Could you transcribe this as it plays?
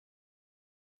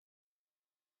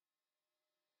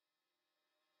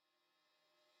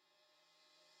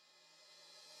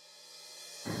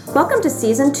Welcome to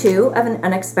Season 2 of An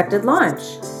Unexpected Launch,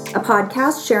 a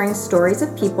podcast sharing stories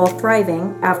of people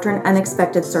thriving after an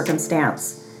unexpected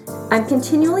circumstance. I'm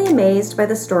continually amazed by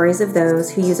the stories of those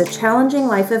who use a challenging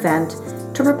life event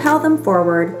to propel them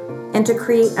forward and to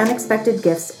create unexpected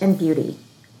gifts and beauty.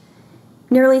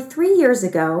 Nearly 3 years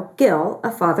ago, Gil,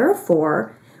 a father of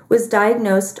 4, was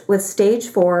diagnosed with stage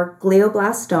 4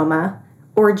 glioblastoma,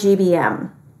 or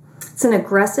GBM. It's an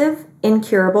aggressive,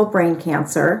 incurable brain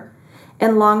cancer,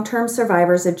 and long-term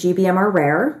survivors of GBM are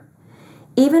rare.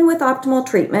 Even with optimal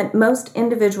treatment, most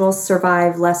individuals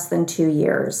survive less than 2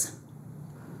 years.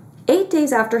 8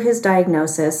 days after his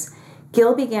diagnosis,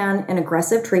 Gil began an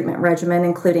aggressive treatment regimen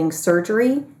including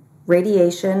surgery,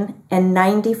 radiation, and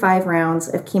 95 rounds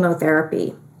of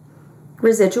chemotherapy.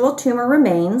 Residual tumor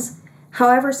remains.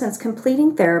 However, since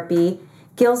completing therapy,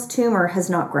 Gil's tumor has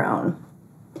not grown.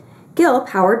 Gil,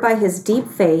 powered by his deep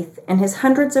faith and his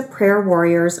hundreds of prayer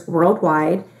warriors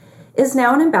worldwide, is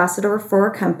now an ambassador for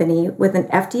a company with an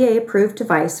FDA-approved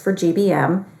device for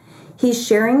GBM. He's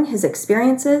sharing his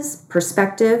experiences,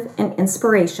 perspective, and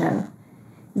inspiration.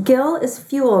 Gil is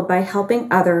fueled by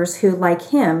helping others who, like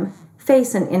him,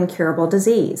 face an incurable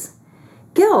disease.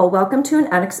 Gil, welcome to An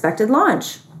Unexpected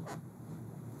Launch.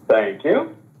 Thank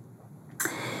you.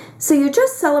 So you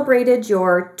just celebrated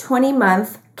your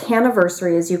 20-month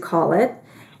canniversary, as you call it.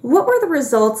 What were the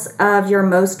results of your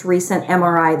most recent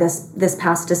MRI this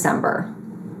past December?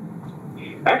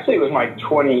 Actually, it was my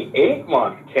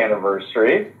 28-month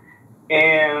canniversary,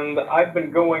 and I've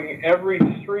been going every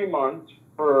 3 months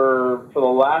for the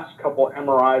last couple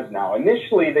MRIs now.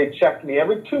 Initially, they checked me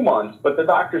every 2 months, but the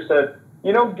doctor said,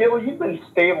 you know, Gil, you've been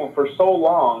stable for so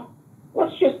long,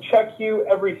 let's just check you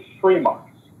every 3 months.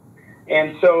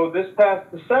 And so this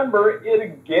past December, it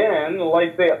again,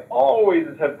 like they always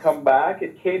have come back,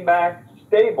 it came back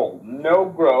stable, no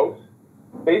growth,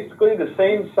 basically the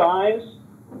same size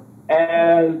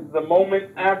as the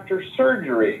moment after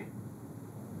surgery.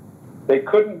 They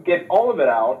couldn't get all of it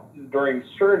out during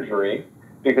surgery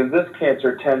because this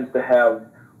cancer tends to have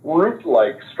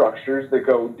root-like structures that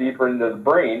go deeper into the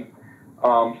brain.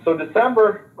 So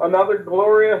December, another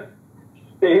glorious,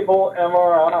 stable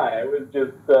MRI. It was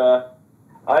just...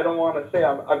 I don't want to say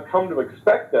I've come to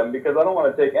expect them because I don't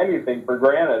want to take anything for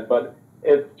granted, but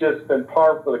it's just been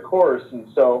par for the course, and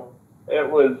so it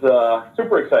was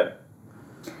super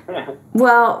exciting.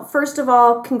 Well, first of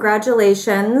all,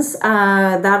 congratulations.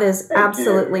 That is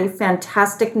absolutely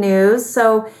fantastic news.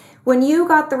 So when you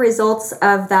got the results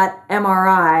of that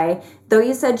MRI, though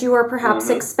you said you were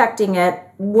perhaps expecting it,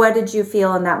 what did you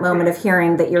feel in that moment of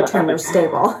hearing that your tumor is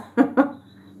stable?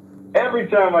 Every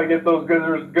time I get those good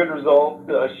results,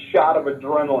 a shot of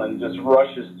adrenaline just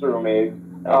rushes through me.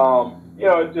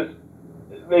 It just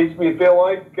makes me feel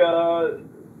like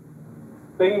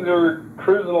things are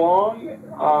cruising along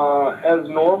as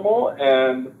normal,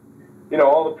 and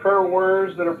all the prayer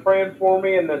warriors that are praying for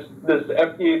me, and this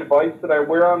FDA device that I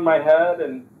wear on my head,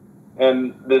 and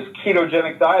this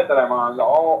ketogenic diet that I'm on.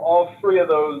 All three of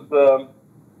those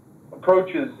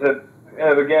approaches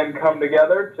have again come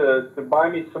together to buy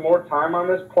me some more time on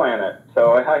this planet.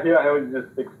 So I was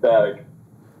just ecstatic.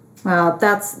 Well,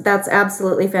 that's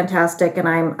absolutely fantastic, and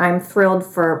I'm thrilled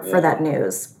for that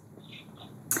news.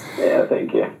 Yeah,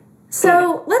 thank you.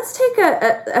 So let's take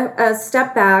a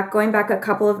step back, going back a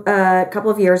couple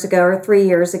of years ago or 3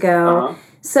 years ago. Uh-huh.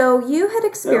 So you had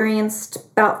experienced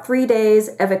about 3 days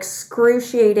of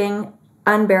excruciating,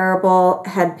 unbearable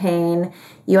head pain.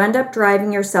 You end up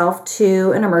driving yourself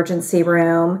to an emergency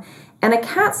room, and a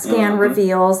CAT scan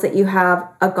reveals that you have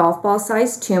a golf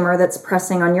ball-sized tumor that's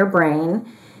pressing on your brain.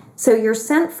 So you're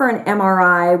sent for an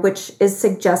MRI, which is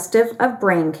suggestive of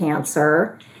brain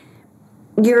cancer.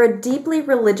 You're a deeply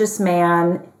religious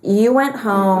man. You went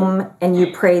home and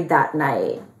you prayed that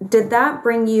night. Did that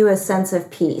bring you a sense of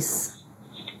peace?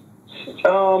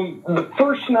 The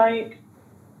first night,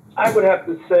 I would have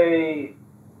to say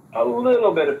a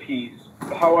little bit of peace.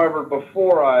 However,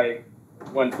 before I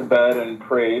went to bed and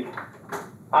prayed,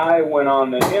 I went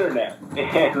on the internet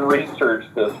and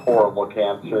researched this horrible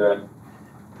cancer, and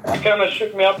it kind of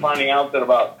shook me up finding out that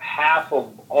about half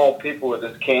of all people with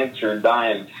this cancer die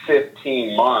in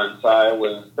 15 months. I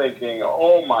was thinking,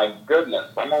 oh my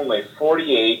goodness, I'm only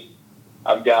 48.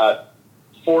 I've got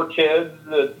 4 kids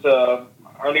that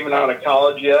aren't even out of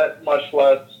college yet, much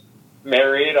less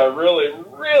married. I really,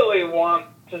 really want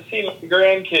to see my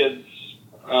grandkids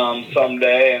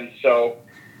someday, and so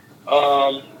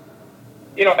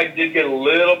I did get a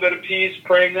little bit of peace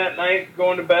praying that night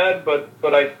going to bed, but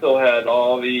I still had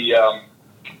all the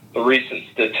recent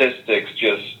statistics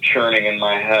just churning in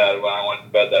my head when I went to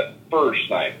bed that first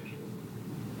night.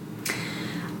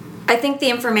 I think the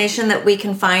information that we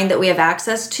can find, that we have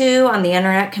access to on the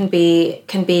internet, can be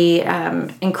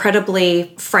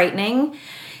incredibly frightening.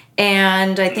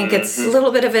 And I think it's a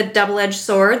little bit of a double-edged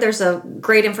sword. There's a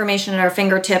great information at our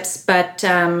fingertips, but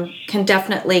can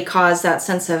definitely cause that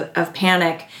sense of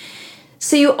panic.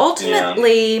 So you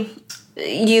ultimately,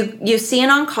 you see an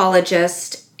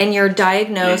oncologist, and you're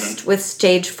diagnosed with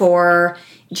stage 4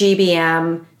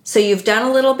 GBM. So you've done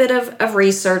a little bit of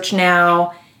research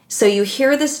now. So you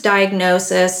hear this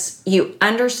diagnosis, you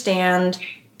understand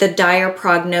the dire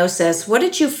prognosis. What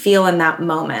did you feel in that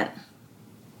moment?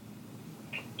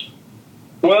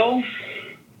 Well,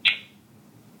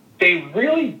 they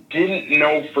really didn't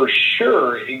know for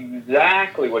sure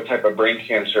exactly what type of brain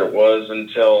cancer it was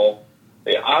until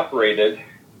they operated,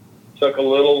 took a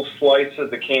little slice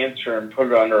of the cancer and put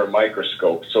it under a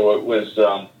microscope. So it was,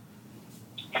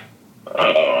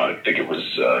 I think it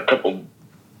was a couple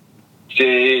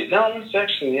days, no, it was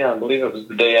actually, I believe it was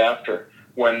the day after,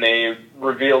 when they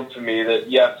revealed to me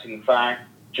that, yes, in fact,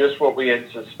 just what we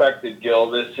had suspected, Gil,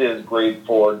 this is grade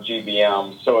 4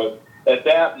 GBM. So at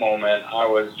that moment, I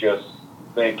was just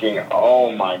thinking,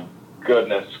 oh my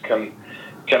goodness, can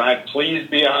I please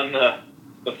be on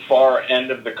the far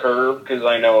end of the curve? Because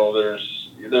I know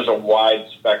there's a wide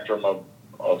spectrum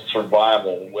of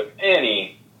survival with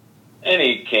any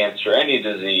cancer, any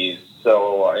disease.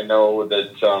 So I know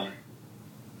that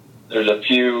there's a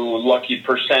few lucky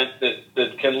percent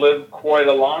that can live quite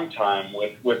a long time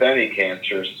with any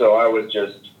cancer. So I was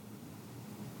just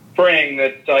praying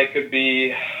that I could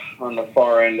be on the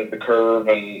far end of the curve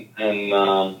and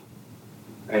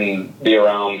be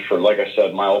around for, like I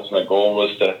said, my ultimate goal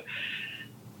was to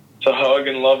hug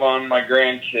and love on my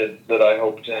grandkids that I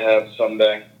hope to have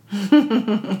someday.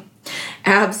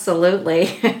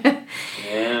 Absolutely.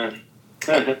 Yeah.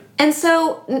 And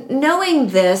so, knowing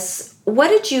this, what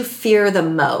did you fear the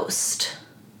most?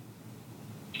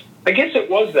 I guess it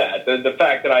was the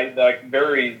fact that I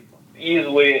very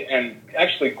easily and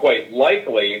actually quite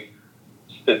likely,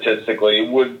 statistically,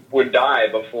 would die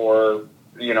before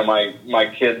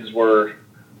my kids were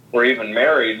even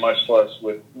married, much less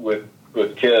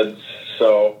with kids.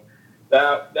 So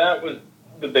that was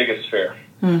the biggest fear.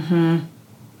 Mm-hmm.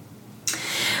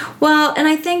 Well, and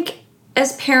I think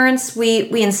as parents, we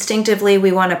instinctively,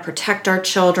 we want to protect our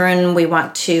children. We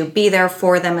want to be there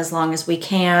for them as long as we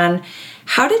can.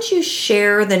 How did you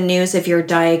share the news of your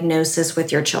diagnosis with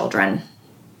your children?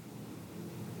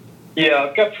 Yeah,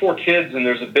 I've got 4 kids, and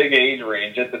there's a big age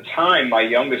range. At the time, my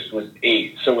youngest was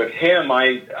 8. So with him,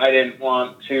 I didn't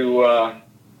want to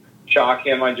shock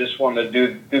him. I just wanted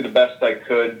to do the best I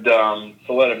could to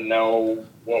let him know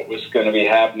what was going to be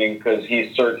happening, because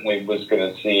he certainly was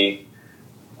going to see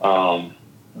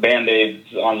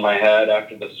Band-Aids on my head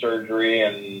after the surgery,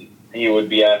 and he would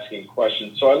be asking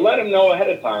questions. So I let him know ahead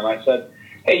of time. I said,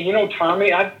 hey,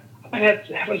 Tommy, I've been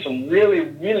having some really,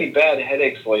 really bad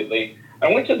headaches lately.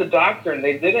 I went to the doctor, and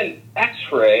they did an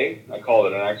X-ray. I call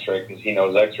it an X-ray because he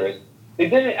knows X-rays. They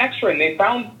did an X-ray, and they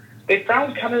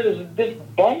found kind of this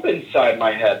bump inside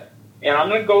my head. And I'm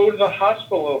going to go to the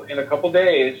hospital in a couple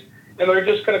days, and they're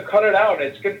just going to cut it out.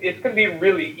 It's going to be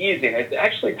really easy. And it's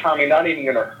actually, Tommy, not even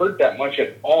going to hurt that much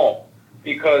at all,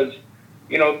 because,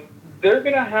 they're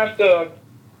going to have to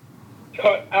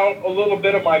cut out a little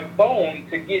bit of my bone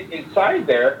to get inside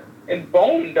there, and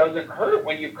bone doesn't hurt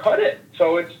when you cut it.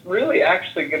 So it's really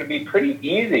actually going to be pretty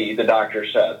easy, the doctor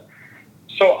said.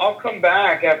 So I'll come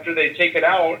back after they take it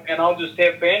out, and I'll just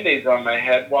have Band-Aids on my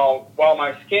head while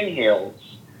my skin heals.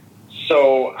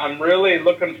 So I'm really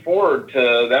looking forward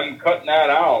to them cutting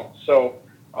that out. So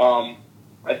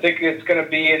I think it's going to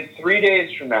be in 3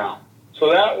 days from now. So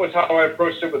that was how I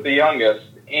approached it with the youngest.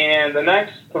 And the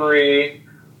next 3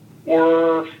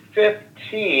 were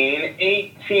 15,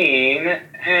 18,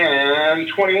 and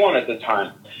 21 at the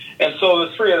time. And so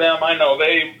the 3 of them, I know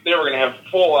they were going to have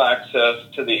full access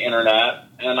to the internet.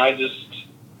 And I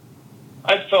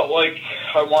felt like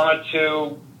I wanted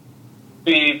to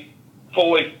be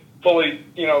fully,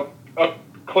 up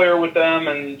clear with them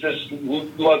and just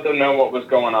let them know what was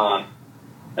going on.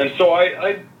 And so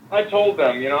I told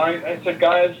them, I said,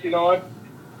 guys,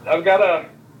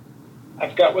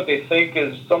 I've got what they think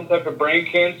is some type of brain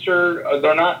cancer.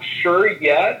 They're not sure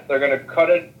yet. They're going to cut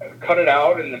it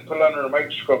out and then put it under a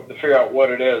microscope to figure out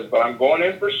what it is. But I'm going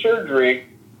in for surgery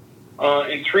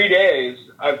in 3 days.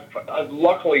 I've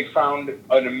luckily found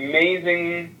an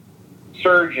amazing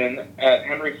surgeon at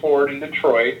Henry Ford in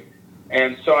Detroit,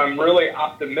 and so I'm really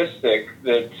optimistic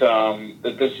that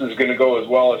that this is going to go as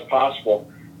well as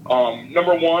possible.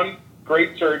 Number 1,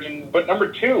 great surgeon, but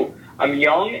number 2, I'm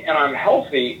young and I'm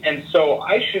healthy, and so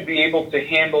I should be able to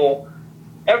handle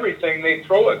everything they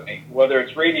throw at me, whether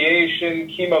it's radiation,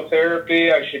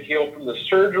 chemotherapy. I should heal from the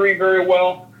surgery very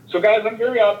well. So, guys, I'm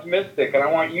very optimistic, and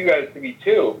I want you guys to be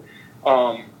too.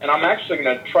 And I'm actually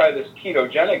going to try this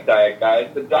ketogenic diet, guys.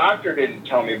 The doctor didn't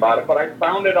tell me about it, but I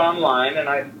found it online, and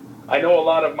I know a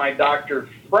lot of my doctor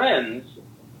friends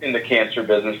in the cancer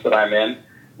business that I'm in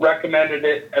recommended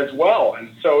it as well. And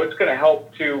so it's going to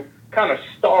help to kind of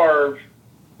starve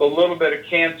the little bit of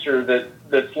cancer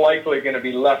that's likely going to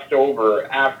be left over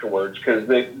afterwards, because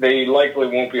they likely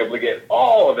won't be able to get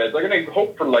all of it. They're going to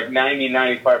hope for like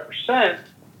 90-95%.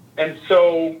 And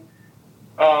so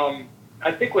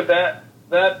I think with that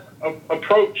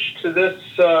approach to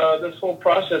this whole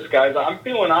process, guys, I'm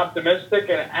feeling optimistic.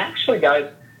 And actually,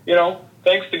 guys,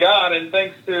 thanks to God and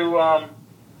thanks to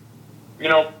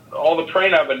all the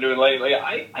praying I've been doing lately,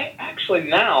 I actually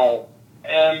now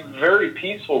am very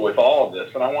peaceful with all of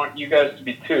this, and I want you guys to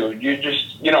be too. You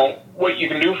just, what you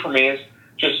can do for me is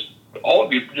just, all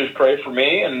of you just pray for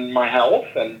me and my health,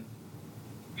 and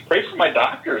pray for my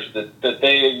doctors that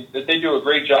they do a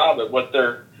great job at what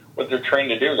they're trained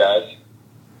to do, guys.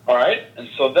 All right, and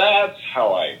so that's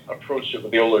how I approached it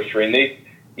with the older three. And they,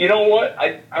 you know what,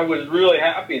 I was really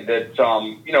happy that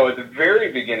at the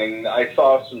very beginning I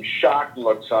saw some shocked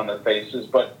looks on their faces,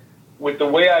 but with the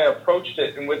way I approached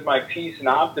it and with my peace and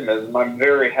optimism, I'm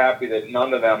very happy that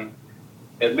none of them,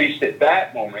 at least at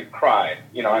that moment, cried.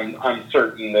 I'm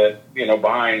certain that,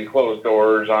 behind closed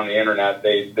doors on the internet,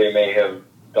 they may have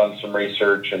done some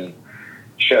research and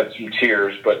shed some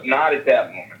tears, but not at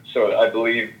that moment. So I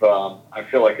believe, I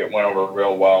feel like it went over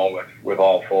real well with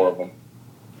all four of them.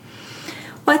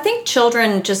 Well, I think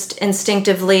children just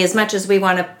instinctively, as much as we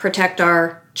want to protect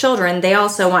our children, they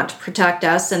also want to protect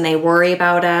us, and they worry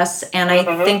about us. And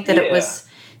I think that it was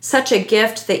such a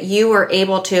gift that you were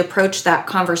able to approach that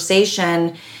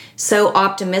conversation so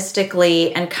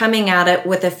optimistically and coming at it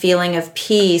with a feeling of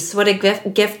peace. What a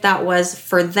gift that was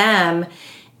for them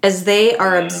as they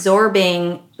are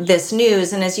absorbing this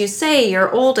news. And as you say,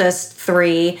 your oldest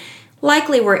three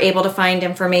likely were able to find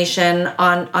information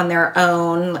on their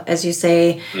own, as you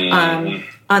say,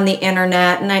 on the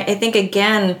internet. And I think,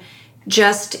 again,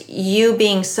 just you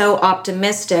being so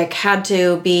optimistic had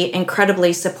to be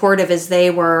incredibly supportive as they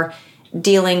were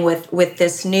dealing with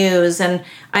this news. And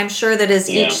I'm sure that as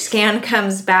each scan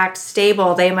comes back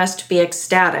stable, they must be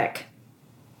ecstatic.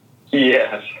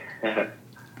 Yes.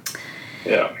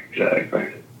 Yeah,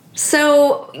 exactly.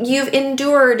 So you've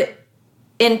endured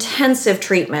intensive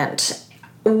treatment.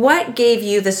 What gave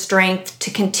you the strength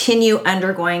to continue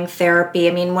undergoing therapy?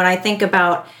 I mean, when I think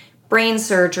about brain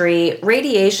surgery,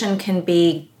 radiation can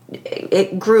be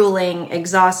grueling,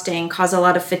 exhausting, cause a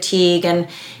lot of fatigue, and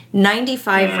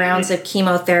 95 rounds of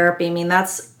chemotherapy. I mean,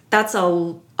 that's a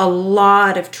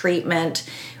lot of treatment.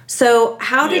 So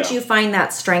how did you find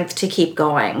that strength to keep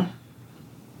going?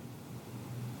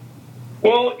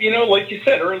 Well, like you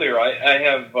said earlier, I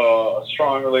have a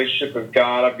strong relationship with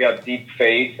God. I've got deep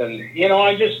faith, and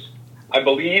I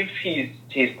believe He's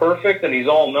perfect and He's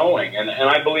all knowing, and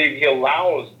I believe He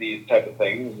allows these type of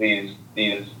things, these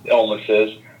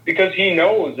illnesses, because He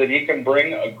knows that He can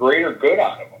bring a greater good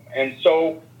out of them. And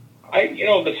so,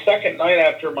 the second night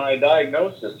after my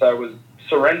diagnosis, I was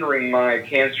surrendering my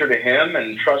cancer to Him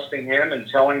and trusting Him and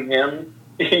telling Him,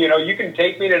 you can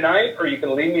take me tonight or you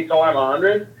can leave me till I'm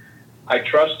 100. I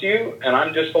trust you, and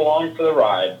I'm just along for the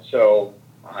ride. So,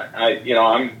 I'm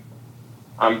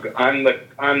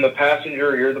the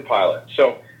passenger. You're the pilot.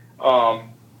 So,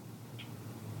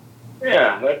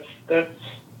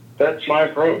 that's my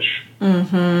approach.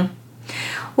 Mm-hmm.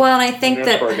 Well, and I think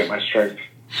that's where I get my strength.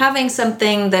 Having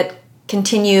something that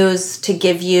continues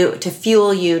to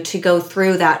fuel you to go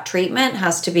through that treatment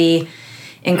has to be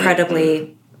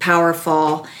incredibly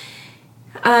powerful.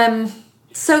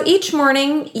 So each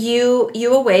morning you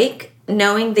awake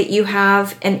knowing that you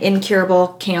have an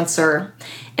incurable cancer.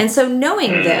 And so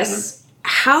knowing this,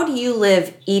 how do you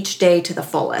live each day to the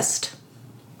fullest?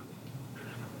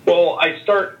 Well, I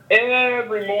start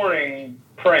every morning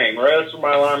praying. Right after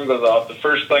my alarm goes off, the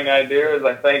first thing I do is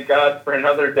I thank God for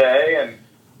another day,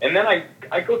 and then I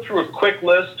go through a quick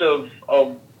list of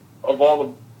all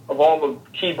the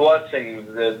key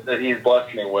blessings that He's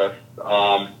blessed me with.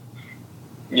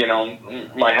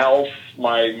 My health,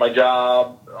 my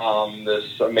job,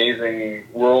 this amazing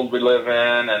world we live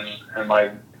in, and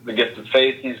the gift of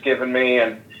faith He's given me,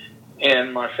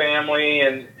 and my family,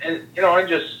 and I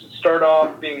just start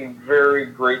off being very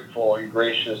grateful and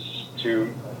gracious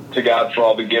to God for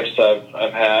all the gifts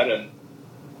I've had,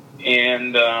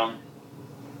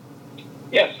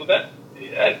 so that's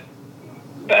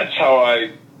how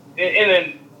and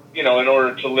then in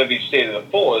order to live each day to the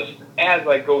fullest, as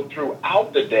I go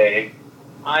throughout the day,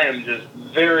 I am just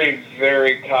very,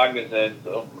 very cognizant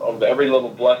of every little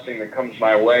blessing that comes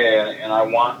my way, and I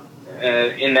want,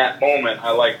 in that moment,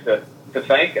 I like to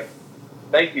thank Him.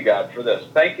 Thank you, God, for this.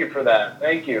 Thank you for that.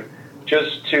 Thank you.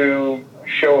 Just to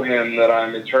show Him that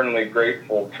I'm eternally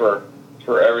grateful for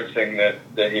everything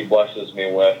that He blesses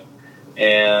me with.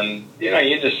 And,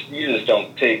 you just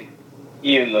don't take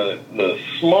even the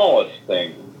smallest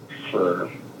thing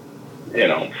for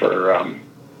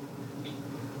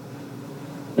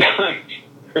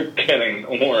getting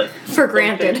more. For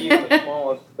granted. Even the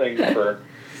smallest thing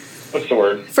what's the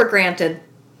word? For granted.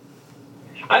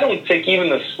 I don't take even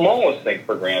the smallest thing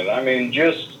for granted. I mean,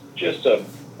 just a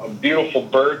beautiful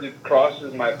bird that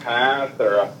crosses my path,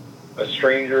 or a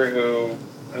stranger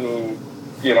who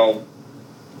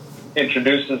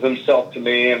introduces himself to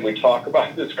me, and we talk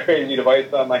about this crazy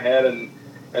device on my head,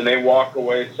 and they walk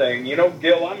away saying,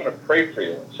 Gil, I'm going to pray for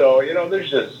you. So, there's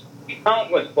just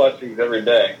countless blessings every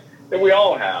day that we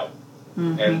all have.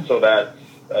 Mm-hmm. And so that's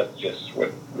just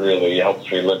what really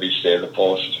helps me live each day to the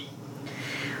fullest.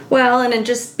 Well, and in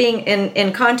just being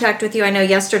in contact with you, I know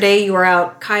yesterday you were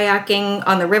out kayaking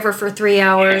on the river for 3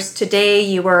 hours. Today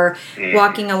you were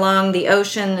walking along the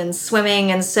ocean and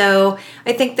swimming. And so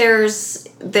I think there's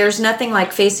nothing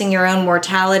like facing your own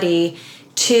mortality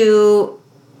to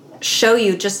show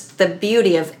you just the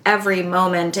beauty of every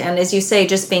moment. And as you say,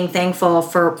 just being thankful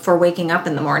for waking up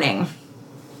in the morning.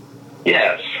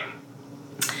 Yes.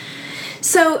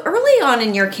 So early on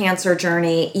in your cancer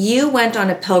journey, you went on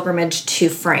a pilgrimage to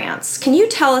France. Can you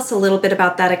tell us a little bit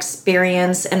about that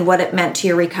experience and what it meant to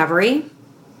your recovery?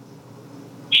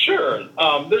 Sure.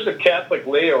 There's a Catholic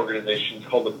lay organization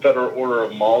called the Federal Order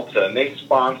of Malta, and they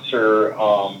sponsor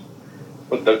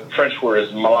what the French word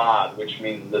is malade, which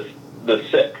means the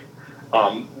sick.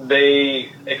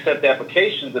 They accept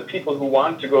applications of people who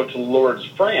want to go to Lourdes,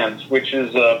 France, which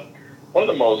is one of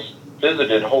the most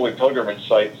visited holy pilgrimage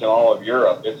sites in all of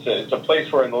Europe. It's a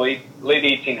place where in the late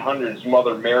 1800s,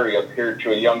 Mother Mary appeared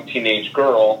to a young teenage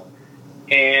girl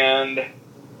and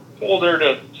told her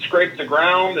to scrape the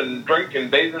ground and drink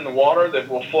and bathe in the water that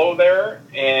will flow there.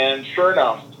 And sure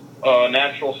enough, a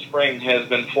natural spring has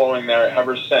been flowing there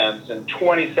ever since, and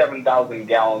 27,000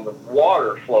 gallons of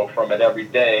water flow from it every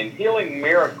day. And healing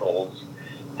miracles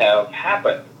have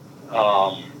happened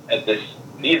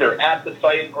either at the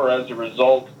site or as a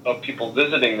result of people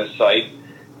visiting the site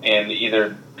and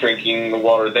either drinking the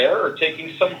water there or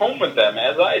taking some home with them,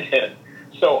 as I did.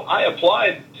 So I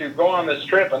applied to go on this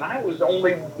trip, and I was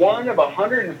only one of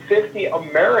 150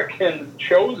 Americans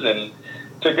chosen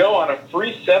to go on a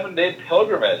free 7-day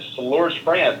pilgrimage to Lourdes,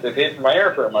 France. They paid for my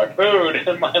airfare, my food,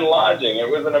 and my lodging.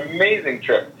 It was an amazing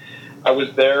trip. I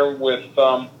was there with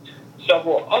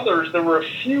several others. There were a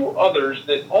few others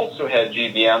that also had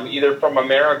GBM, either from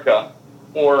America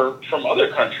or from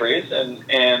other countries, and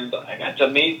I got to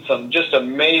meet some just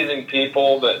amazing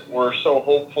people that were so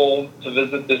hopeful to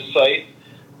visit this site.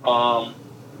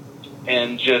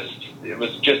 And it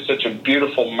was just such a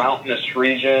beautiful mountainous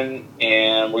region,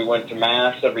 and we went to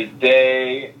Mass every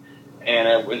day, and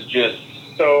it was just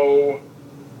so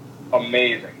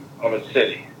amazing of a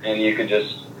city, and you could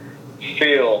just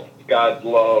feel God's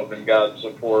love and God's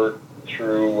support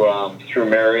through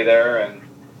Mary there, and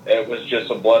it was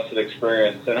just a blessed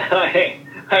experience. And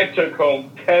I took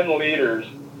home 10 liters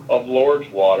of Lourdes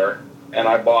water, and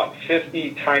I bought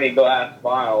 50 tiny glass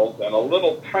vials and a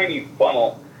little tiny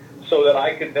funnel so that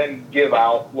I could then give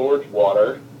out Lourdes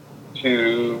water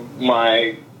to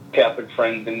my Catholic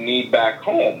friends in need back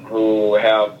home who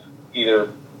have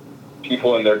either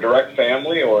people in their direct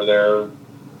family or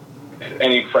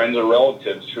any friends or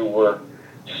relatives who were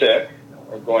sick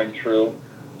or going through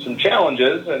some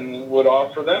challenges, and would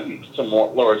offer them some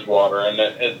Lourdes water. And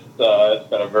it's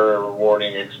been a very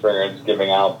rewarding experience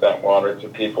giving out that water to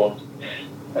people,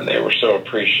 and they were so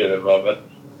appreciative of it.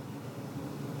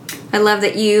 I love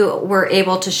that you were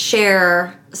able to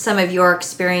share some of your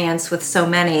experience with so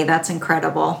many. That's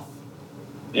incredible.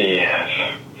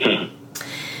 Yes.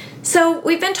 So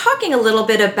we've been talking a little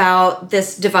bit about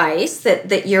this device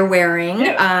that you're wearing.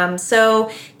 Yes.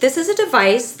 So this is a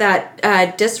device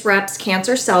that disrupts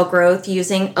cancer cell growth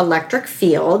using electric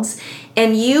fields.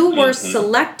 And you were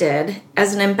selected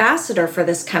as an ambassador for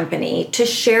this company to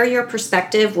share your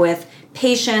perspective with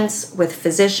patients, with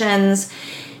physicians.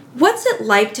 What's it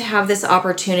like to have this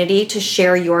opportunity to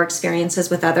share your experiences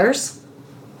with others?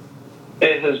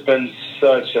 It has been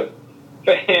such a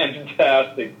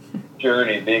fantastic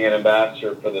journey being an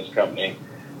ambassador for this company.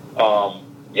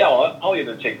 yeah, I'll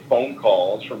either take phone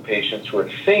calls from patients who are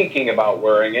thinking about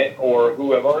wearing it or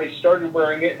who have already started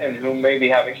wearing it and who may be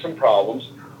having some problems,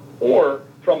 or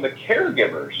from the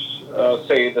caregivers,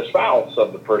 say the spouse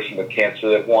of the person with cancer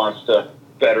that wants to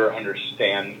better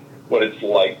understand what it's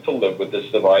like to live with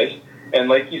this device. And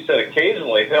like you said,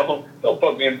 occasionally they'll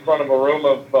put me in front of a room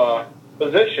of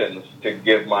physicians to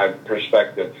give my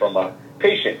perspective from a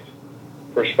patient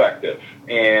perspective.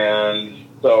 And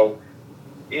so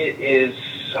it is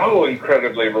so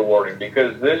incredibly rewarding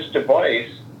because this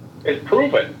device is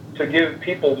proven to give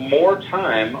people more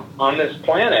time on this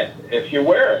planet if you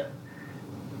wear it.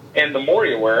 And the more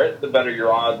you wear it, the better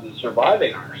your odds of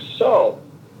surviving are. So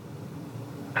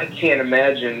I can't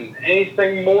imagine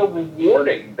anything more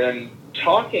rewarding than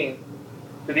talking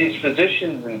to these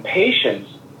physicians and patients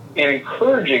and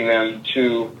encouraging them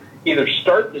to either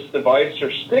start this device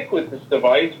or stick with this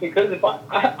device, because if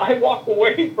I walk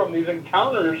away from these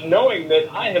encounters knowing that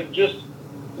I have just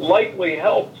likely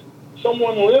helped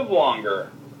someone live longer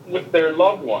with their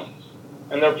loved ones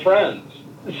and their friends.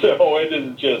 So it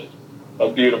is just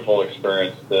a beautiful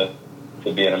experience to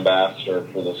be an ambassador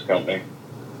for this company.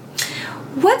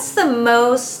 What's the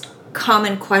most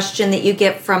common question that you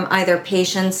get from either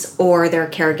patients or their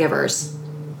caregivers?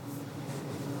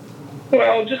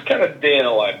 Well, just kind of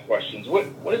day-in-the-life questions.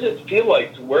 What does it feel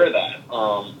like to wear that?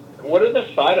 What are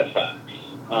the side effects?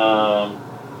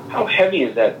 How heavy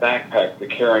is that backpack to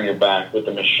carry on your back with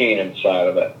the machine inside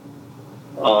of it?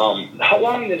 How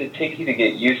long did it take you to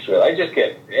get used to it? I just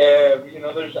get,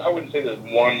 I wouldn't say there's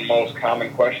one most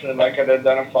common question that I could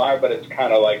identify, but it's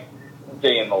kind of like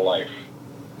day in the life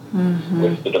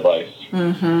with the device.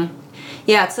 Mm-hmm.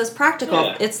 Yeah, it's those practical.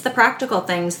 Yeah. It's the practical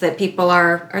things that people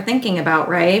are thinking about,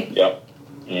 right? Yep.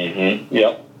 Mm-hmm.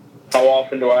 Yep. How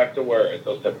often do I have to wear it?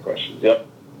 Those type of questions. Yep.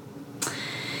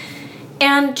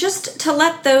 And just to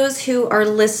let those who are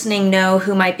listening know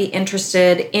who might be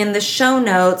interested, in the show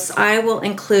notes, I will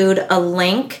include a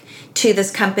link to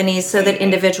this company so that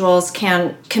individuals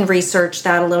can research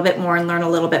that a little bit more and learn a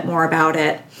little bit more about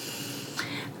it.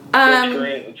 That's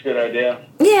great. That's a good idea.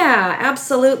 Yeah,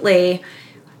 absolutely.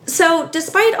 So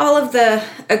despite all of the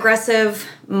aggressive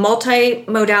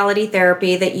multimodality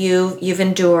therapy that you've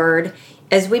endured,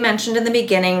 as we mentioned in the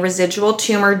beginning, residual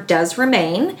tumor does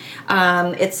remain.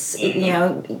 It's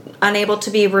unable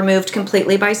to be removed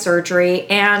completely by surgery.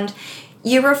 And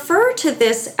you refer to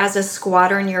this as a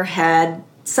squatter in your head,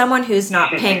 someone who's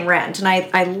not paying rent. And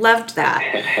I loved that.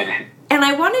 And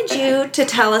I wanted you to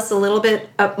tell us a little bit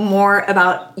more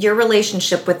about your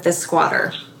relationship with this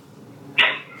squatter.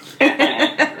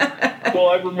 Well,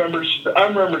 I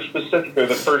remember specifically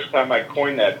the first time I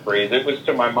coined that phrase. It was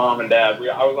to my mom and dad.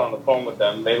 I was on the phone with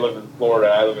them. They live in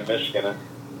Florida. I live in Michigan.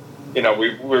 And,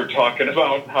 we were talking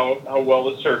about how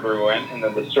well the surgery went, and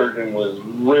then the surgeon was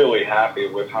really happy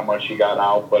with how much he got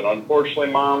out. But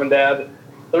unfortunately, Mom and Dad,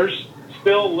 there's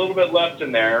still a little bit left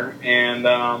in there, and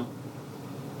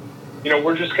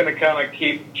we're just going to kind of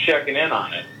keep checking in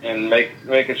on it and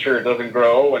making sure it doesn't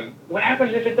grow. And what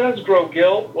happens if it does grow,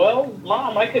 Gil? Well,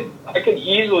 Mom, I could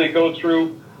easily go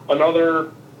through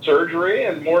another surgery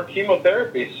and more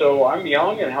chemotherapy. So I'm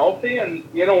young and healthy,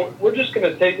 and we're just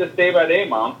going to take this day by day,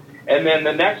 Mom. And then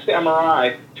the next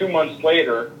MRI 2 months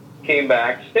later came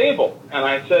back stable, and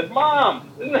I said,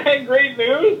 Mom, isn't that great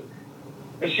news?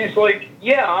 And she's like,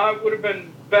 yeah, it would have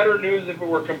been better news if it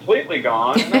were completely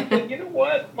gone. And I said, you know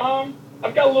what, Mom?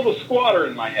 I've got a little squatter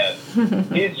in my head.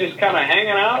 He's just kind of hanging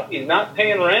out. He's not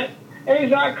paying rent, and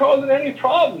he's not causing any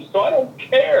problems, so I don't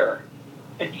care.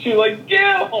 And she's like,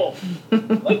 Gil,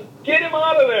 let's get him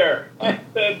out of there. I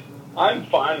said, I'm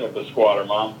fine with the squatter,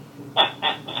 Mom.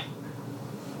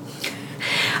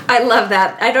 I love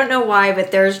that. I don't know why,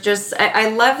 but there's just, I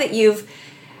love that you've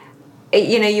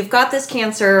got this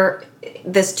cancer,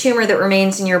 this tumor that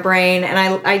remains in your brain, and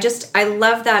I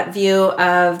love that view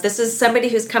of this is somebody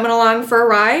who's coming along for a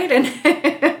ride, and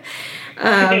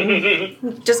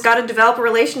just got to develop a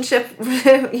relationship,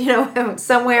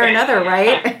 some way or another,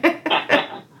 right?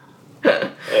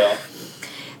 Yeah.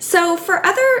 So for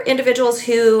other individuals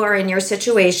who are in your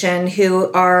situation,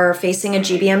 who are facing a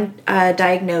GBM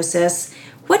diagnosis,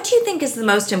 what do you think is the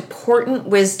most important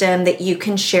wisdom that you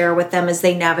can share with them as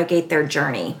they navigate their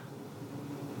journey?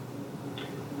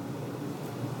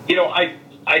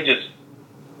 I just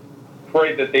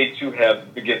pray that they too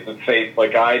have the gift of faith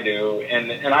like I do,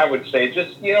 and I would say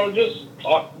just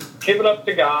give it up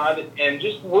to God and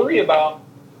just worry about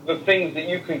the things that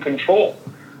you can control,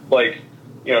 like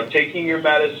taking your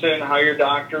medicine how your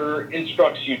doctor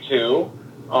instructs you to,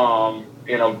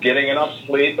 getting enough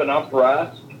sleep, enough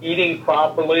rest, eating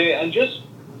properly, and just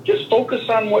focus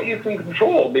on what you can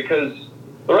control, because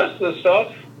The rest of the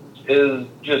stuff is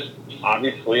just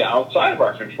obviously outside of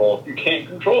our control if you can't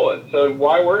control it. So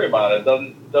why worry about it?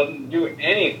 It doesn't do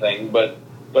anything but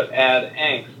add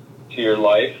angst to your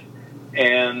life.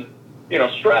 And,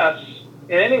 stress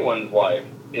in anyone's life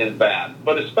is bad,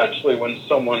 but especially when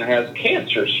someone has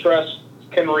cancer, stress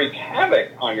can wreak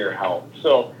havoc on your health.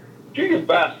 So do your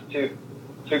best to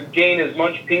gain as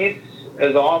much peace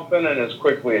as often and as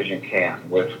quickly as you can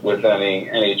with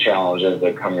any challenges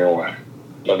that come your way.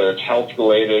 Whether it's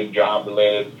health-related,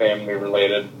 job-related,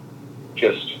 family-related,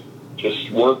 just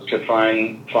work to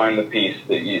find the peace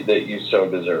that you so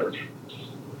deserve.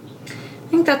 I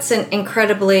think that's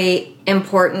incredibly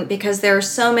important, because there are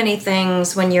so many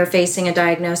things when you're facing a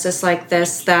diagnosis like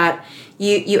this that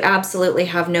you absolutely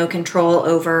have no control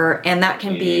over, and that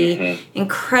can be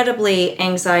incredibly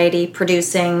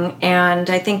anxiety-producing. And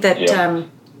I think that,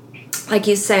 like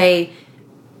you say,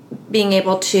 being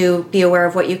able to be aware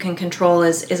of what you can control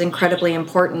is incredibly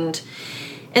important.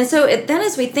 And so then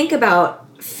as we think about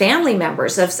family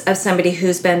members of somebody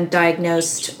who's been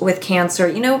diagnosed with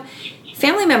cancer,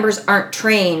 family members aren't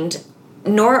trained,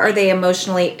 nor are they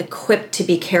emotionally equipped to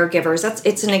be caregivers.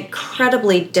 It's an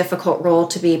incredibly difficult role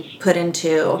to be put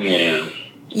into. Yeah.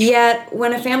 Yet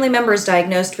when a family member is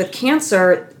diagnosed with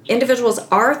cancer, individuals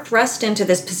are thrust into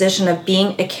this position of being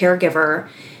a caregiver.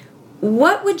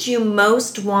 What would you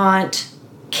most want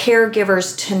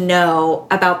caregivers to know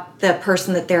about the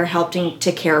person that they're helping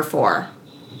to care for?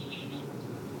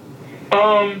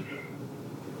 I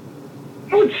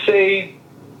would say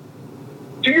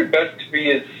do your best to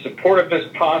be as supportive as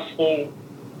possible,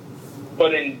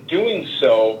 but in doing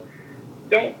so,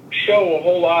 don't show a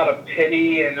whole lot of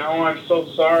pity and, oh, I'm so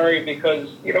sorry, because,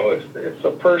 if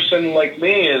a person like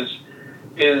me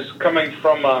is coming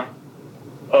from a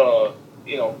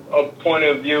point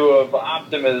of view of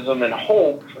optimism and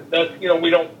hope, that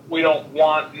we don't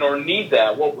want nor need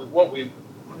that. What we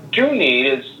do need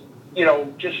is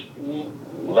just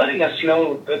letting us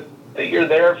know that you're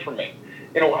there for me.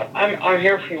 I'm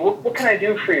here for you. What can I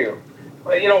do for you?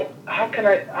 How can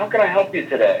I help you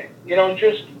today?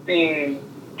 Just being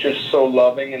just so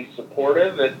loving and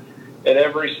supportive at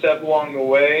every step along the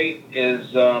way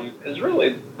is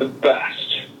really the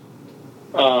best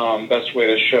way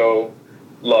to show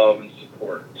love and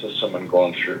support to someone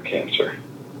going through cancer.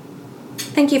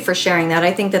 Thank you for sharing that.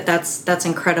 I think that's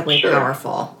incredibly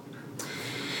powerful.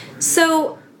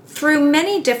 So, through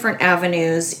many different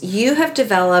avenues, you have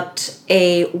developed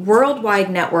a worldwide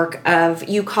network of,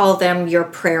 you call them your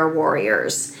prayer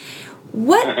warriors.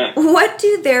 What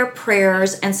do their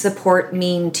prayers and support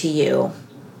mean to you?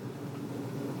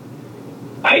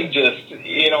 I just,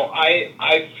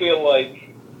 I feel like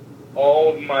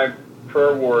all of my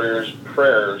prayer warriors'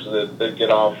 prayers that get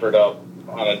offered up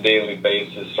on a daily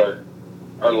basis are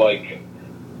like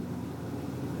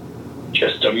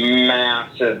just a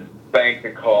massive bank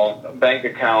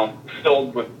account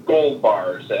filled with gold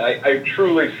bars. I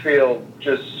truly feel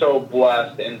just so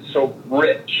blessed and so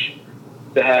rich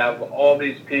to have all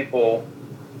these people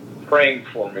praying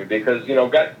for me, because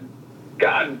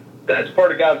God, that's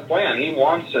part of God's plan. He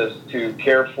wants us to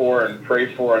care for and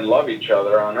pray for and love each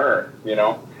other on earth,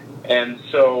 and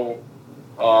so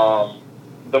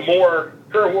the more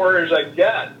prayer warriors I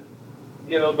get,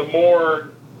 the more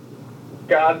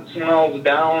God smiles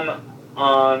down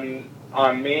on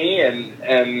me,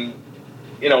 and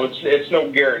it's no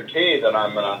guarantee that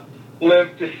I'm gonna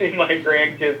live to see my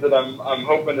grandkids that I'm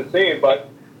hoping to see, but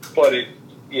it,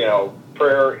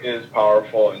 prayer is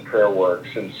powerful and prayer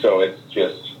works, and so it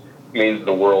just means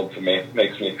the world to me. It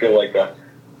makes me feel like a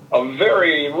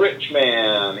very rich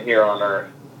man here on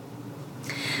earth.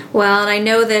 Well, and I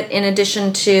know that in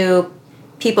addition to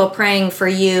people praying for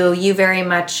you, you very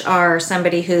much are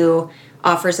somebody who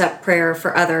offers up prayer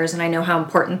for others, and I know how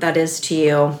important that is to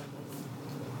you.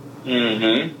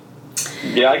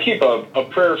 Yeah, I keep a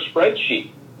prayer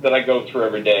spreadsheet that I go through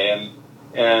every day,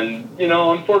 and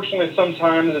unfortunately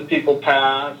sometimes if people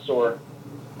pass or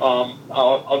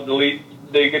I'll delete,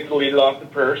 they get deleted off the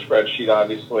prayer spreadsheet,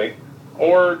 obviously,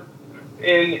 or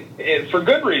for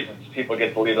good reasons people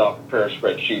get deleted off the prayer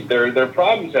spreadsheet. Their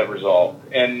problems have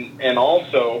resolved, and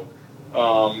also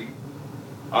I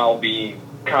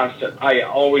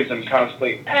always am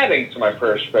constantly adding to my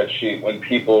prayer spreadsheet when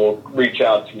people reach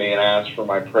out to me and ask for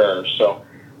my prayers. So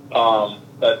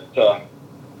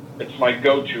it's my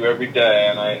go-to every day,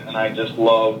 and I just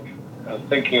love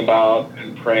thinking about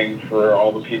and praying for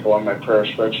all the people on my prayer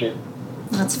spreadsheet.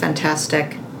 That's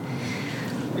fantastic.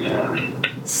 Yeah.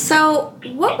 So,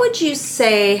 what would you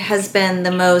say has been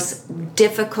the most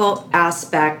difficult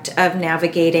aspect of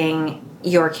navigating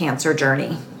your cancer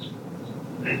journey?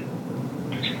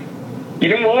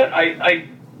 You know what? I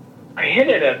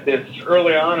hinted at this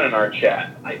early on in our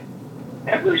chat.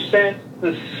 Ever since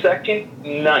the second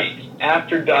night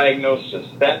after diagnosis,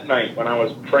 that night when I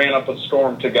was praying up a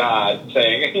storm to God,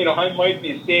 saying, I might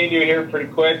be seeing you here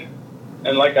pretty quick.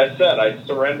 And like I said, I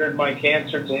surrendered my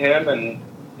cancer to him and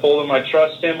told him I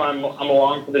trust him. I'm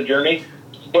along for the journey.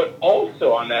 But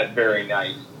also on that very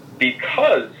night,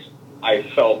 because I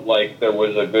felt like there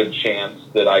was a good chance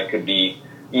that I could be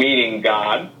meeting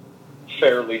God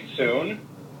fairly soon,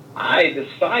 I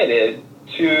decided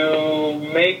to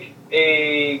make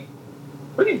a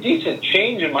pretty decent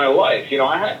change in my life.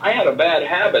 I had a bad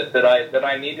habit that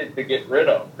I needed to get rid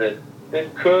of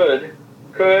that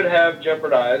could have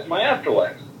jeopardized my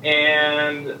afterlife.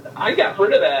 And I got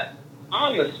rid of that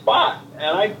on the spot. And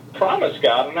I promised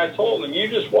God, and I told him, you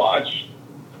just watch,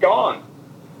 it's gone.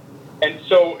 And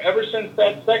so ever since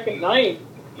that second night,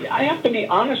 I have to be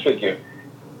honest with you,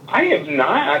 I have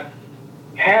not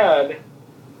had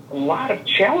a lot of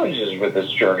challenges with this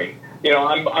journey.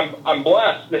 I'm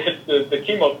blessed that the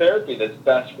chemotherapy that's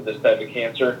best for this type of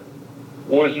cancer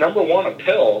was, number one, a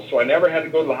pill, so I never had to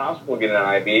go to the hospital to get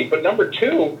an IV. But number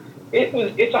two,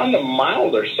 it's on the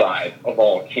milder side of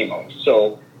all chemo.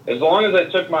 So as long as I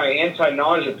took my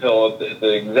anti-nausea pill at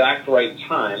the exact right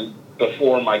time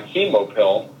before my chemo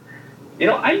pill,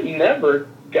 I never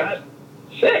got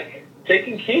sick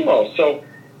taking chemo. So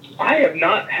I have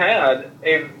not had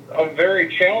a very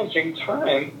challenging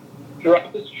time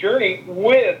throughout this journey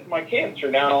with my cancer.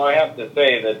 Now, I have to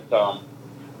say that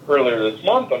earlier this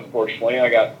month, unfortunately, I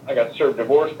got served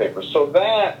divorce papers. So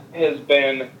that has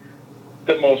been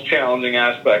the most challenging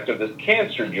aspect of this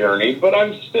cancer journey. But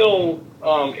I'm still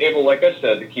able, like I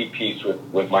said, to keep peace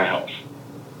with my health.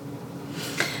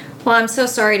 Well, I'm so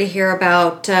sorry to hear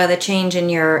about the change in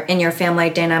your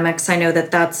family dynamics. I know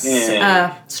that's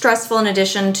stressful in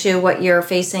addition to what you're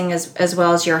facing as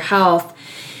well as your health.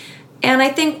 And I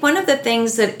think one of the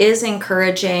things that is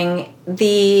encouraging,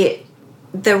 the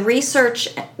research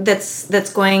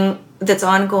that's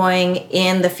ongoing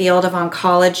in the field of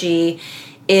oncology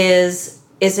is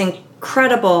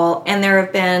incredible, and there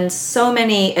have been so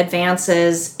many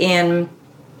advances in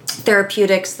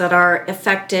therapeutics that are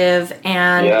effective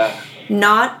and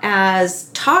not as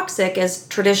toxic as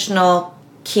traditional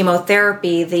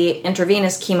chemotherapy, the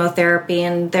intravenous chemotherapy,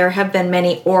 and there have been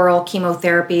many oral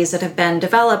chemotherapies that have been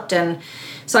developed. And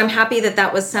so I'm happy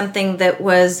that was something that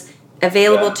was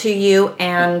available to you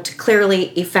and clearly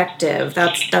effective.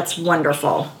 That's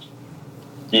wonderful.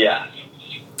 Yeah.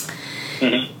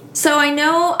 Mm-hmm. So I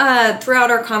know throughout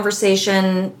our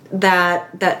conversation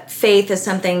that faith is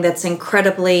something that's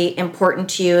incredibly important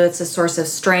to you. It's a source of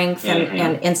strength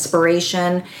and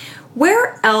inspiration.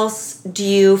 Where else do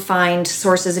you find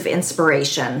sources of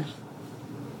inspiration?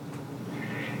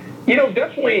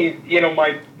 Definitely,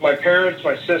 my parents,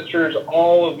 my sisters,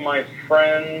 all of my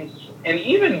friends, and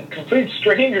even complete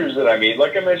strangers that I meet.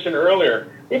 Like I mentioned earlier,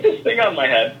 with this thing on my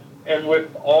head and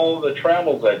with all the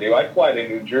travels I do, I fly to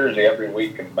New Jersey every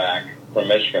week and back from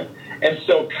Michigan. And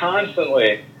so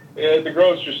constantly, at the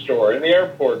grocery store, in the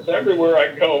airports, everywhere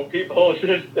I go, people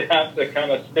just have to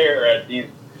kind of stare at these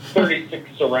 36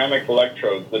 ceramic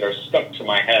electrodes that are stuck to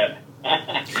my head.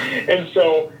 And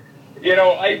so,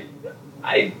 I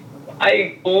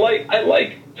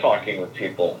like talking with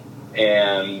people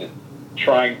and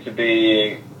trying to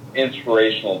be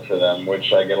inspirational to them,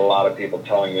 which I get a lot of people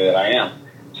telling me that I am.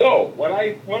 So when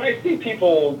I see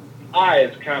people's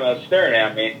eyes kind of staring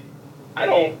at me, I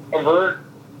don't avert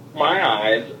my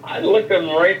eyes. I look them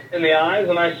right in the eyes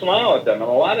and I smile at them. And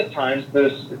a lot of times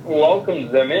this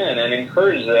welcomes them in and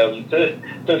encourages them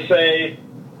to say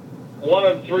one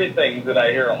of three things that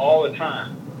I hear all the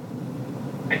time.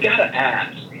 I gotta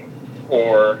ask,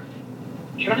 or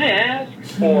can I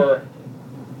ask, or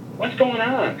what's going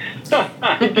on?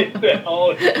 I get that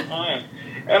all the time,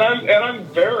 and I'm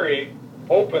very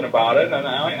open about it, and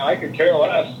I could care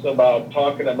less about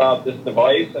talking about this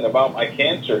device and about my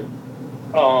cancer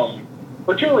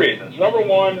for two reasons. Number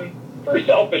one, for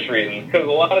selfish reasons, because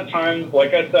a lot of times,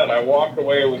 like I said, I walk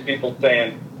away with people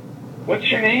saying,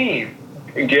 "What's your name?"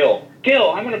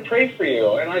 Gil, I'm going to pray for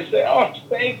you. And I say, "Oh,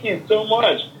 thank you so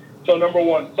much." So number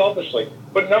one, selfishly.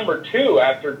 But number two,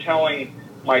 after telling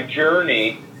my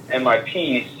journey and my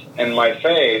peace and my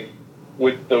faith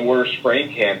with the worst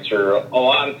brain cancer, a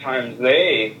lot of times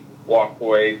they walk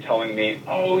away telling me,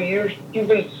 "Oh, you've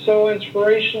been so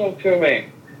inspirational to me."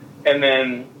 And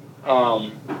then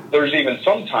there's even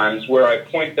sometimes where I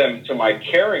point them to my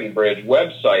Caring Bridge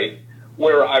website,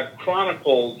 where I've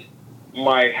chronicled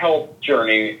my health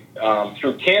journey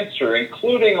through cancer,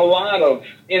 including a lot of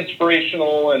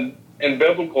inspirational and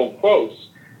biblical quotes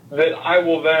that I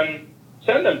will then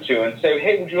send them to and say,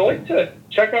 hey, would you like to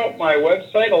check out my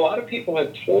website? A lot of people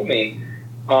have told me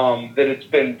that it's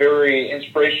been very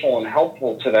inspirational and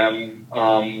helpful to them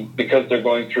because they're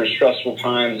going through stressful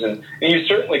times. And you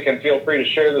certainly can feel free to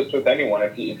share this with anyone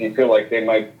if you feel like they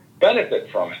might benefit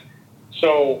from it.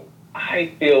 So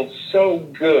I feel so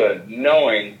good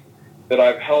knowing that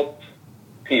I've helped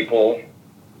people,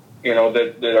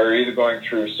 that are either going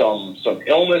through some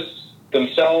illness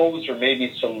themselves, or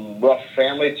maybe some rough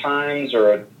family times,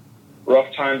 or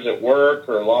rough times at work,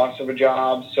 or loss of a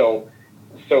job. So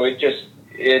it just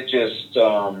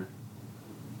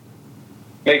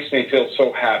makes me feel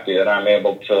so happy that I'm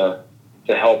able to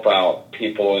help out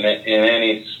people in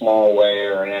any small way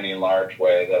or in any large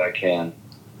way that I can.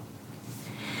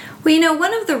 Well,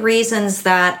 one of the reasons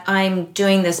that I'm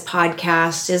doing this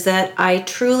podcast is that I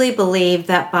truly believe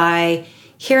that by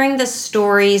hearing the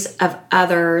stories of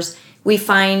others, we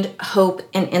find hope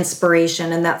and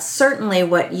inspiration. And that's certainly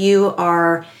what you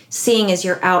are seeing as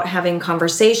you're out having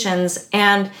conversations.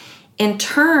 And in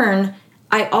turn,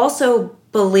 I also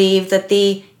believe that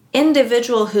the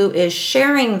individual who is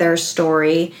sharing their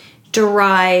story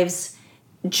derives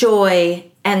joy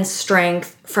and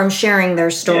strength from sharing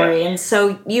their story. Yeah. And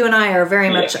so you and I are very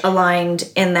much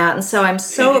aligned in that. And so I'm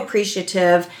so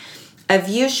appreciative of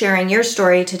you sharing your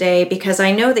story today, because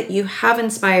I know that you have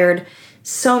inspired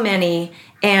so many,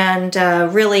 and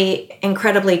really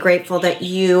incredibly grateful that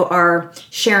you are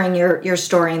sharing your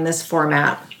story in this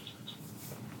format.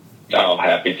 Oh,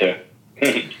 happy to.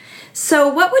 So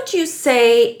what would you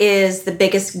say is the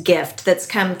biggest gift that's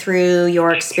come through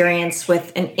your experience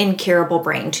with an incurable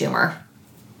brain tumor?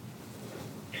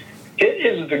 It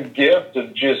is the gift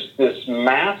of just this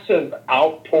massive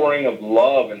outpouring of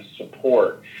love and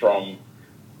support from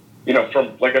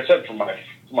like I said, from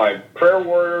my prayer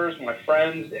warriors, my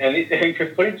friends, and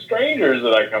complete strangers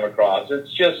that I come across.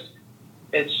 It's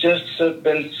just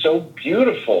been so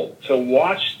beautiful to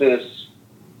watch this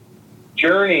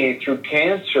journey through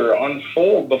cancer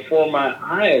unfold before my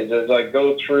eyes as I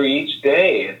go through each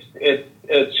day.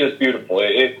 It's just beautiful.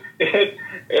 It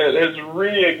has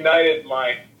reignited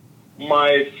my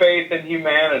faith in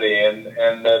humanity, and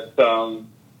that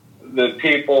that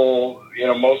people,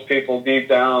 most people deep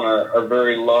down are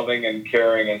very loving and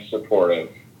caring and supportive.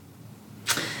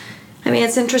 I mean,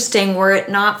 it's interesting. Were it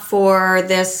not for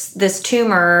this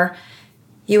tumor,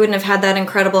 you wouldn't have had that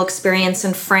incredible experience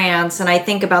in France. And I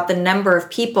think about the number of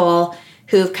people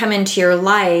who've come into your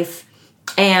life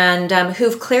and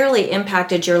who've clearly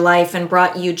impacted your life and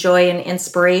brought you joy and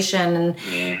inspiration.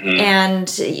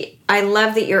 And I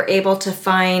love that you're able to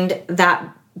find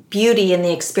that beauty in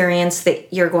the experience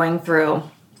that you're going through.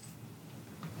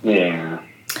 Yeah.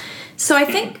 So I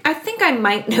think I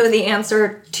might know the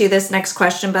answer to this next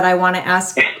question, but I want to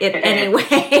ask it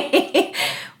anyway.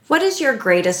 What is your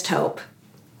greatest hope?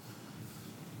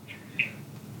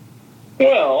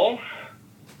 Well,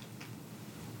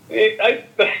 I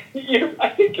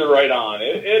think you're right on.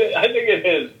 I think it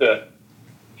is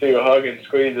to hug and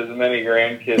squeeze as many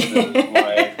grandkids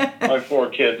as my 4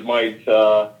 kids might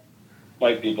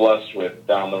be blessed with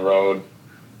down the road.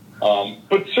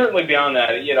 But certainly beyond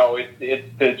that,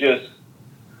 it's to just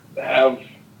have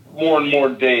more and more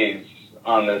days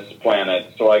on this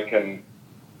planet so I can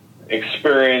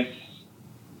experience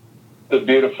the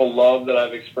beautiful love that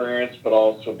I've experienced, but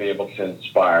also be able to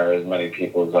inspire as many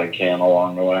people as I can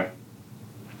along the way.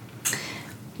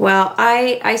 Well,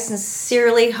 I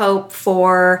sincerely hope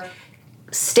for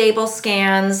stable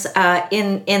scans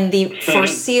in the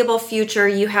foreseeable future.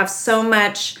 You have so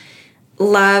much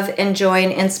love and joy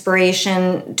and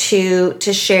inspiration to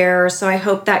share. So I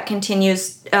hope that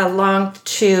continues along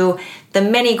to the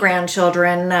many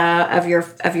grandchildren of your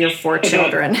 4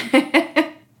 children.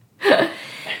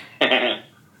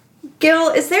 Gil,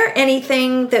 is there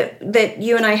anything that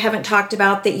you and I haven't talked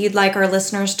about that you'd like our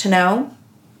listeners to know?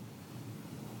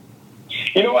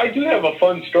 I do have a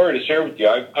fun story to share with you.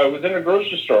 I was in a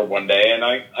grocery store one day, and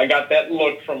I got that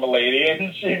look from a lady,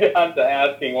 and she got to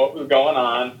asking what was going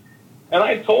on. And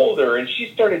I told her, and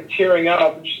she started tearing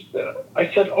up. And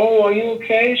I said, "Oh, are you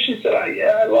okay?" She said,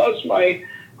 "Yeah, I lost my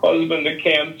husband to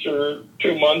cancer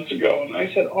 2 months ago." And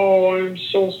I said, "Oh, I'm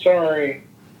so sorry."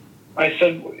 I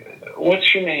said,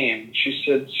 "What's your name?" She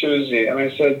said, "Susie." And I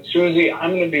said, "Susie,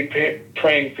 I'm going to be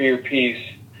praying for your peace."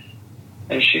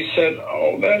 And she said,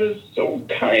 "Oh, that is so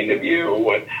kind of you.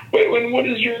 What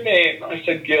is your name?" I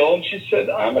said, "Gil." And she said,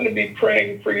 "I'm going to be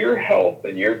praying for your health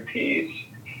and your peace."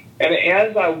 And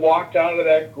as I walked out of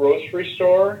that grocery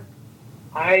store,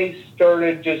 I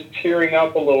started just tearing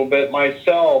up a little bit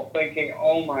myself, thinking,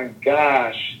 oh my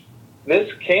gosh,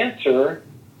 this cancer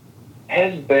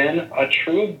has been a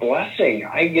true blessing.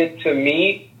 I get to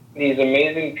meet these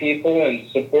amazing people and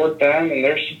support them, and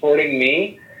they're supporting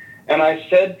me. And I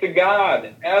said to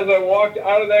God, as I walked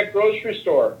out of that grocery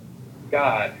store,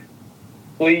 God,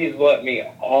 please let me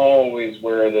always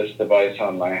wear this device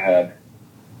on my head.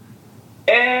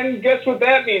 And guess what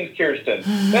that means, Kirsten?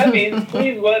 That means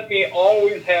please let me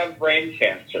always have brain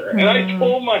cancer. And I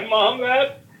told my mom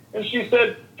that, and she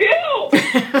said, Gil,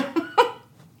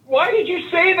 why did you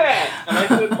say that? And I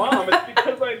said, Mom, it's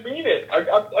because I mean it.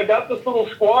 I got this little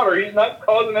squatter. He's not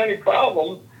causing any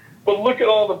problems, but look at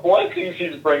all the blessings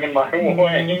he's bringing my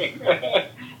way.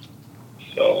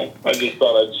 So I just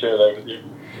thought I'd share that with you.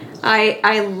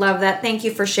 I love that. Thank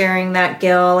you for sharing that,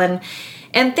 Gil. And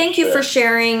thank you for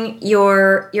sharing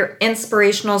your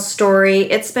inspirational story.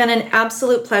 It's been an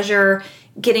absolute pleasure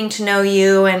getting to know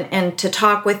you and to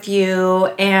talk with you.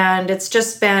 And it's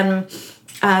just been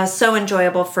so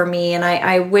enjoyable for me. And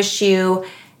I wish you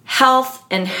health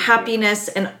and happiness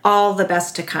and all the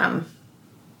best to come.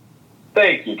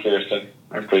 Thank you, Kirsten.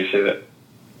 I appreciate it.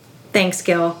 Thanks,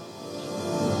 Gil.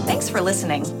 Thanks for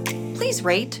listening. Please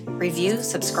rate, review,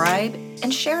 subscribe,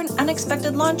 and share an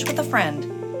unexpected launch with a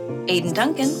friend. Aidan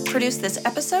Duncan produced this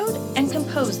episode and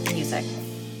composed the music.